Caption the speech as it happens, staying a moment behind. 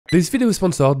This video is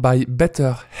sponsored by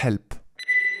BetterHelp.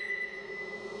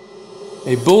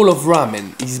 A bowl of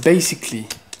ramen is basically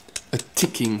a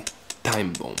ticking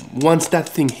time bomb. Once that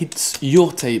thing hits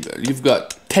your table, you've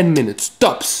got 10 minutes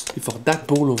tops before that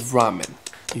bowl of ramen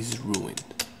is ruined.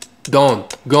 Done,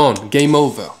 gone, game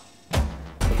over.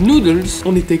 Noodles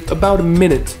only take about a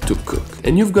minute to cook.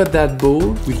 And you've got that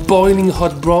bowl with boiling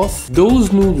hot broth.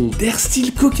 Those noodles, they're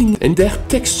still cooking and their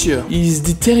texture is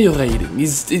deteriorating,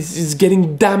 is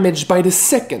getting damaged by the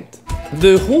second.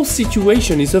 The whole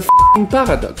situation is a f***ing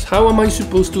paradox. How am I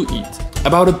supposed to eat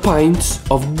about a pint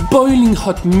of boiling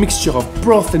hot mixture of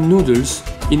broth and noodles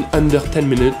in under 10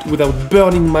 minutes without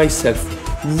burning myself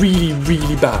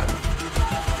really bad?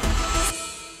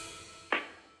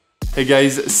 Hey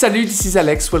guys, salut, this is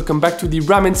Alex. Welcome back to the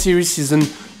Ramen series season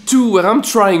 2, where I'm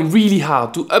trying really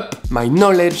hard to up my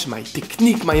knowledge, my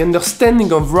technique, my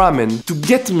understanding of ramen to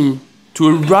get me to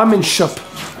a ramen shop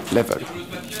level.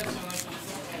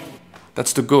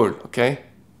 That's the goal, okay?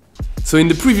 So in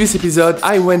the previous episode,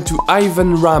 I went to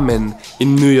Ivan Ramen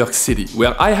in New York City,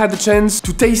 where I had the chance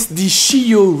to taste the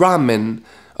Shio ramen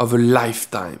of a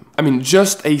lifetime. I mean,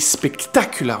 just a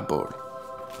spectacular bowl.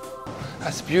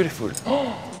 That's beautiful.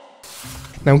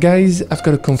 Now guys, I've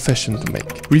got a confession to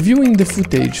make. Reviewing the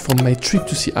footage from my trip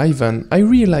to see Ivan, I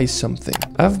realized something.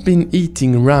 I've been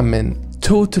eating ramen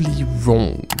totally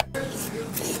wrong.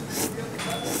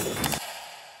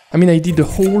 I mean, I did the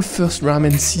whole first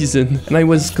ramen season and I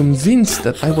was convinced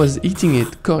that I was eating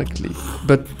it correctly.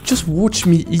 But just watch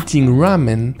me eating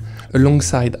ramen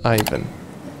alongside Ivan.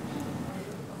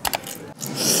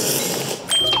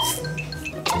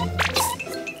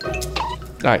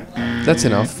 Alright, that's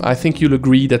enough. I think you'll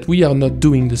agree that we are not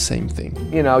doing the same thing.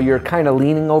 You know, you're kind of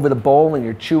leaning over the bowl and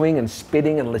you're chewing and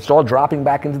spitting and it's all dropping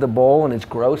back into the bowl and it's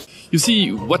gross. You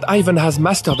see, what Ivan has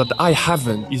mastered that I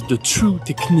haven't is the true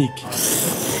technique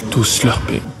to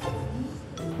slurping.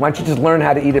 Why don't you just learn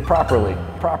how to eat it properly?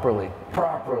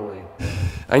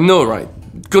 I know, right?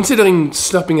 Considering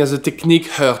slurping as a technique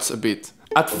hurts a bit.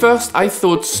 At first, I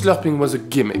thought slurping was a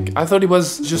gimmick. I thought it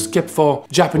was just kept for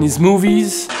Japanese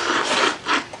movies,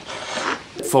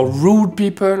 for rude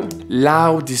people,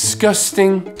 loud,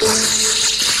 disgusting.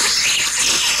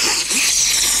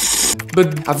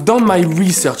 But I've done my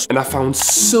research and I found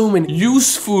so many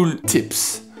useful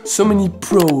tips, so many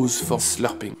pros for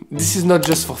slurping. This is not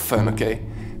just for fun, okay?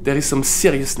 There is some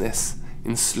seriousness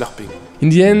in slurping. In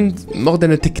the end, more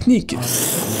than a technique,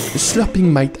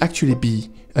 slurping might actually be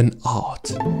an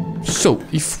art. So,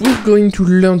 if we're going to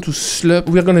learn to slurp,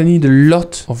 we're gonna need a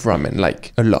lot of ramen,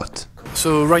 like a lot.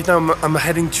 So right now I'm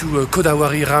heading to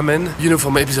Kodawari Ramen, you know,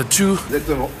 from episode 2.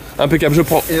 Exactement. Impeccable, je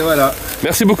prends. Et voilà.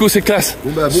 Merci beaucoup, c'est classe.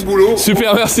 Bon bah bon boulot.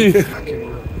 Super, merci.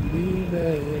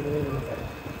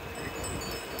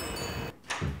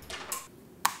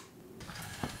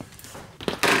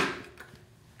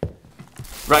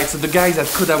 Right, so the guys at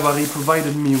Kodawari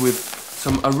provided me with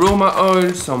some aroma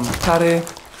oil, some tare,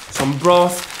 some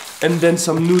broth, and then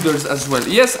some noodles as well.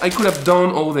 Yes, I could have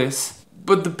done all this,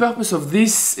 but the purpose of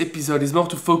this episode is more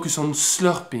to focus on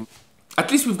slurping. At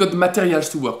least we've got the materials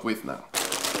to work with now.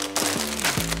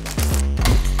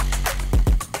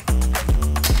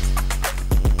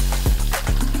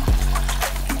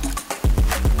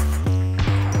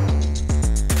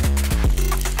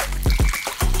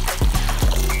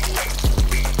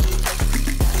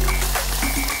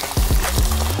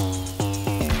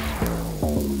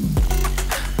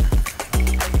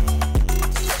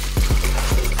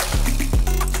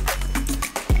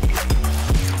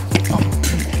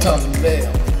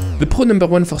 The pro number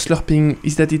one for slurping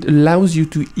is that it allows you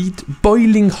to eat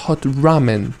boiling hot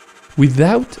ramen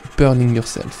without burning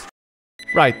yourself.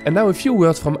 Right, and now a few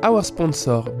words from our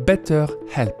sponsor,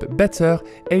 BetterHelp. Better,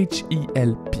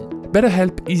 H-E-L-P.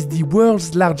 BetterHelp is the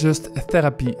world's largest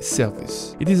therapy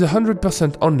service. It is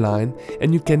 100% online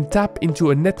and you can tap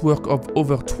into a network of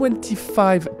over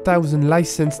 25,000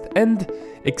 licensed and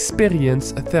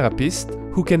experienced therapists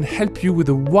who can help you with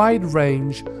a wide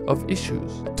range of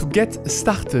issues. To get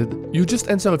started, you just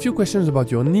answer a few questions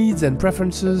about your needs and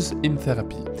preferences in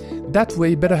therapy. That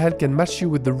way, BetterHelp can match you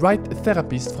with the right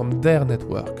therapist from their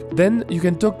network. Then you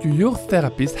can talk to your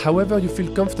therapist however you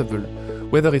feel comfortable,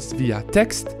 whether it's via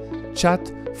text,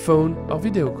 chat, phone, or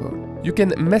video call. You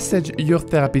can message your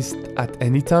therapist at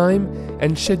any time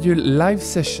and schedule live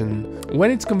session when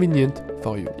it's convenient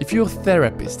for you. If your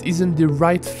therapist isn't the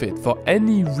right fit for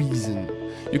any reason,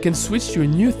 you can switch to a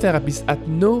new therapist at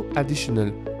no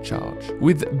additional charge.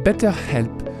 With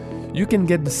BetterHelp, you can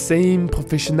get the same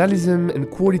professionalism and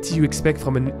quality you expect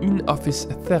from an in-office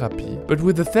therapy, but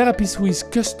with a therapist who is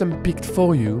custom-picked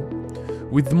for you,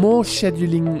 with more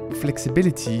scheduling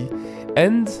flexibility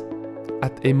and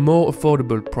at a more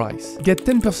affordable price. Get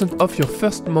 10% off your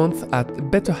first month at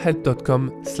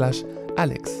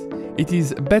betterhelp.com/Alex. It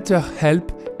is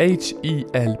BetterHelp,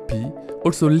 H-E-L-P,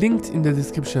 also linked in the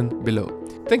description below.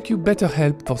 Thank you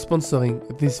BetterHelp for sponsoring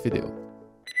this video.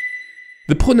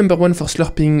 The pro number one for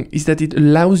slurping is that it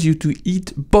allows you to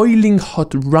eat boiling hot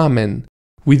ramen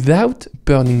without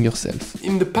burning yourself.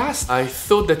 In the past, I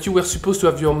thought that you were supposed to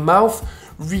have your mouth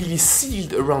really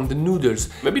sealed around the noodles.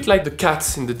 A bit like the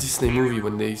cats in the Disney movie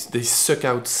when they suck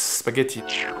out spaghetti.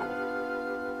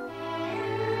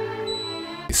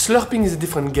 Slurping is a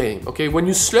different game, okay? When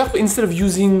you slurp, instead of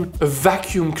using a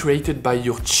vacuum created by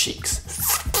your cheeks,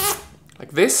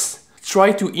 like this,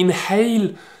 try to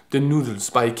inhale the noodles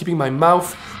by keeping my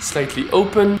mouth slightly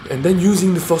open and then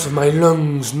using the force of my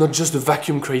lungs, not just the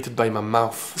vacuum created by my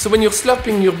mouth. So when you're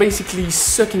slurping, you're basically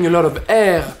sucking a lot of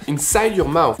air inside your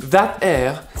mouth. That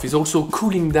air is also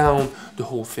cooling down the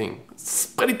whole thing. It's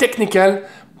pretty technical,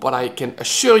 but I can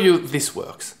assure you this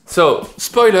works. So,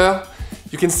 spoiler,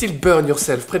 you can still burn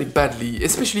yourself pretty badly,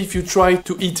 especially if you try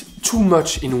to eat too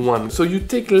much in one. So you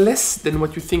take less than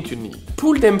what you think you need.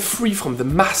 Pull them free from the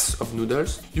mass of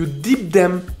noodles. You dip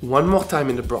them one more time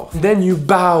in the broth. Then you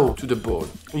bow to the bowl.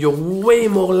 You're way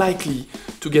more likely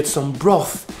to get some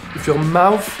broth if your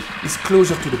mouth is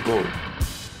closer to the bowl.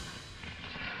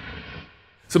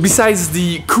 So besides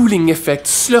the cooling effect,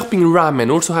 slurping ramen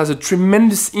also has a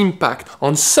tremendous impact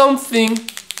on something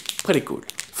pretty cool.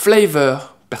 Flavor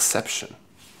perception.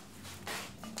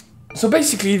 So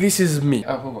basically this is me.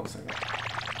 Hold on a second.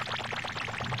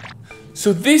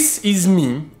 So this is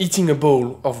me eating a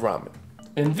bowl of ramen.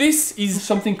 And this is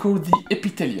something called the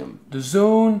epithelium, the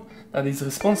zone that is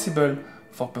responsible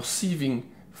for perceiving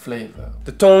flavor.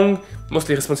 The tongue,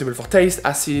 mostly responsible for taste,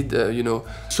 acid,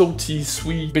 salty,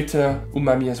 sweet, bitter,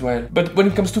 umami as well. But when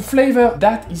it comes to flavor,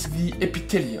 that is the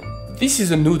epithelium. This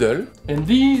is a noodle, and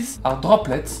these are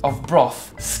droplets of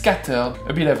broth scattered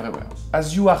a bit everywhere.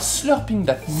 As you are slurping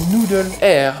that noodle,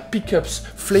 air picks up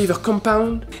flavor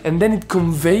compound, and then it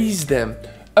conveys them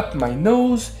up my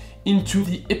nose into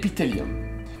the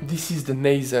epithelium. This is the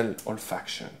nasal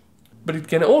olfaction. But it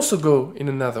can also go in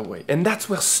another way, and that's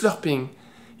where slurping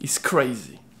is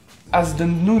crazy. As the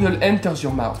noodle enters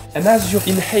your mouth, and as you're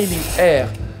inhaling air,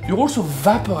 you're also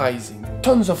vaporizing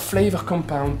tons of flavor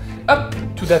compound up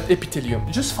to that epithelium,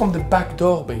 just from the back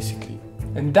door basically.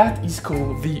 And that is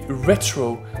called the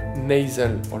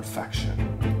retro-nasal olfaction.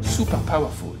 Super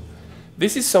powerful.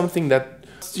 This is something that,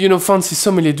 fancy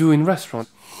sommelier do in restaurants.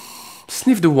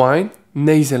 Sniff the wine,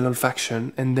 nasal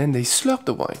olfaction, and then they slurp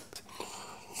the wine.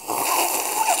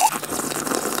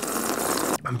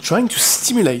 I'm trying to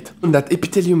stimulate that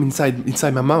epithelium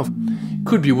inside my mouth.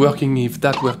 Could be working if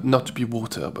that were not to be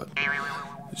water, but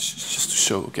it's just to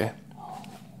show, okay?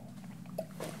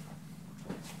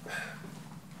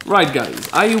 Right guys,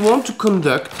 I want to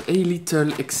conduct a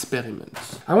little experiment.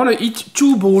 I want to eat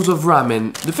 2 bowls of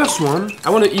ramen. The first one,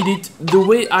 I want to eat it the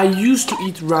way I used to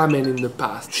eat ramen in the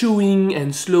past. Chewing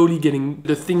and slowly getting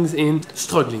the things in,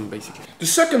 struggling basically. The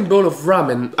second bowl of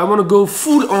ramen, I want to go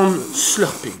full on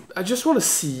slurping. I just want to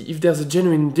see if there's a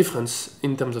genuine difference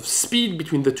in terms of speed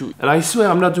between the two. And I swear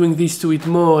I'm not doing this to eat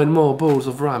more and more bowls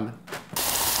of ramen.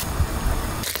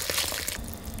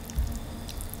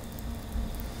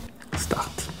 Start.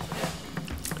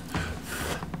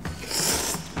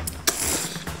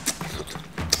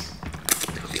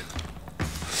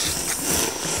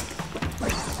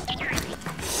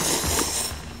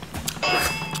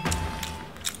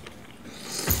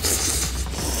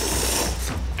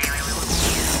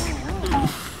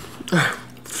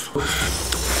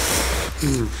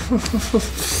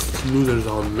 Noodles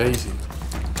are amazing.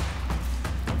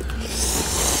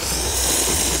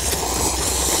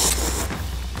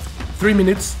 Three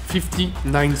minutes,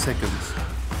 59 seconds.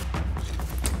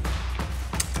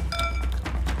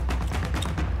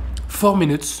 4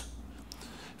 minutes,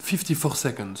 54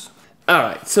 seconds.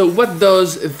 Alright, so what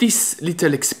does this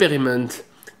little experiment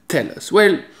tell us?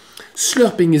 Well,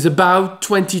 slurping is about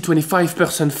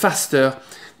 20-25% faster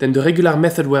than the regular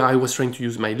method where I was trying to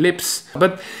use my lips.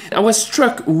 But I was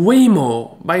struck way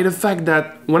more by the fact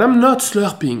that when I'm not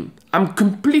slurping, I'm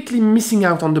completely missing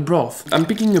out on the broth. I'm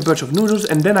picking a bunch of noodles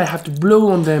and then I have to blow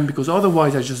on them because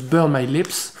otherwise I just burn my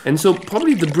lips. And so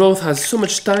probably the broth has so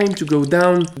much time to go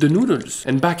down the noodles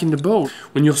and back in the bowl.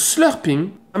 When you're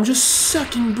slurping, I'm just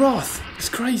sucking broth. It's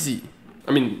crazy.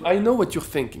 I mean, I know what you're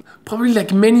thinking. Probably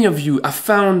like many of you, I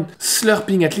found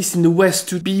slurping, at least in the West,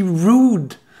 to be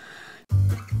rude.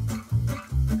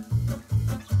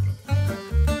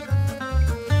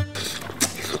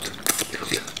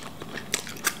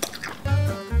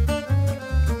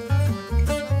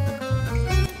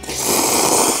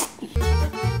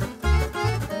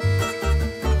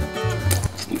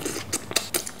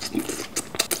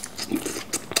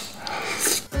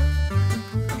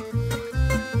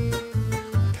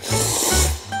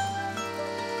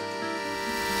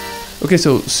 Okay,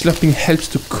 so slurping helps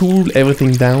to cool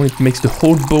everything down. It makes the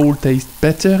whole bowl taste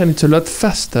better and it's a lot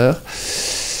faster.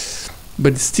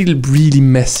 But it's still really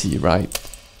messy, right?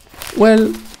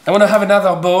 Well, I want to have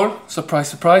another bowl, surprise,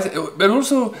 surprise, but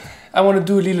also I want to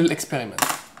do a little experiment.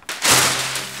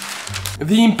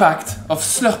 The impact of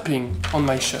slurping on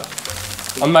my shirt,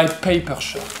 on my paper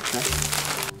shirt. Okay?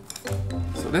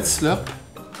 So let's slurp.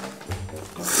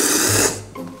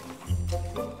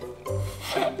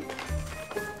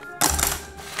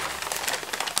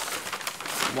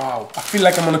 Wow, I feel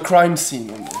like I'm on a crime scene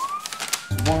on this.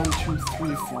 1, 2,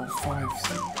 3, 4, 5,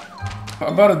 6.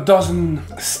 About a dozen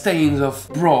stains of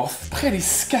broth, pretty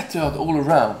scattered all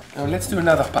around. Now let's do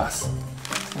another pass.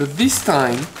 But this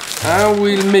time, I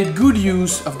will make good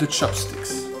use of the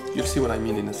chopsticks. You'll see what I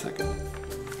mean in a second.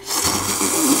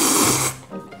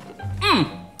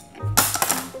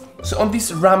 So on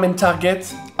this ramen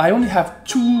target, I only have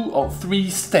 2 or 3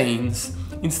 stains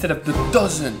instead of the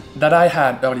dozen that I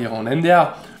had earlier on. And they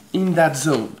are in that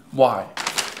zone. Why?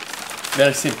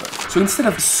 Very simple. So instead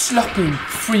of slurping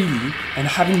freely and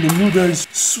having the noodles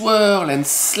swirl and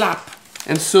slap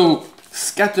and so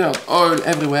scattered oil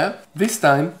everywhere, this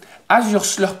time, as you're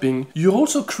slurping, you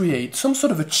also create some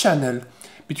sort of a channel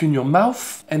between your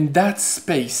mouth and that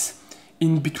space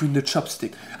in between the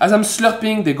chopstick. As I'm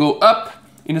slurping, they go up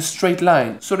in a straight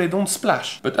line, so they don't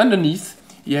splash. But underneath,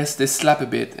 yes, they slap a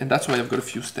bit, and that's why I've got a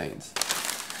few stains.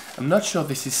 I'm not sure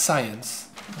this is science,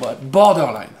 but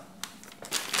borderline.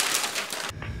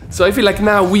 So I feel like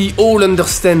now we all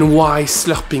understand why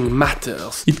slurping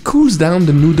matters. it cools down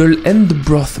the noodle and the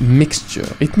broth mixture.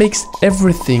 It makes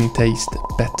everything taste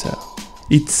better.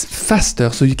 It's faster,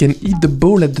 so you can eat the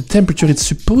bowl at the temperature it's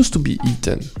supposed to be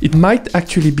eaten. It might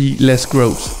actually be less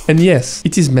gross. And yes,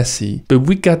 it is messy, but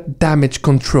we got damage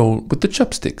control with the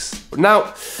chopsticks.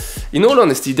 Now, in all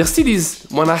honesty, there still is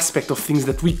one aspect of things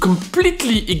that we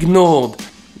completely ignored.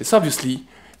 It's obviously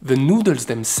the noodles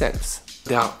themselves.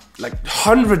 There are like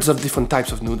hundreds of different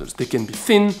types of noodles. They can be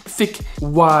thin, thick,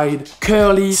 wide,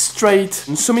 curly, straight,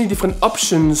 and so many different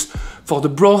options for the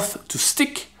broth to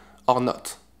stick or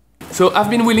not. So I've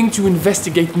been willing to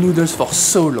investigate noodles for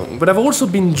so long, but I've also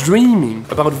been dreaming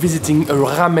about visiting a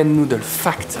ramen noodle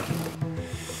factory.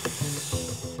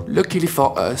 Luckily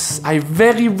for us, I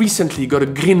very recently got a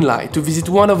green light to visit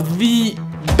one of the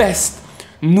best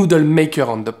noodle maker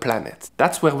on the planet.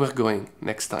 That's where we're going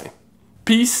next time.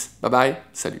 Peace, bye bye,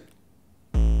 salut.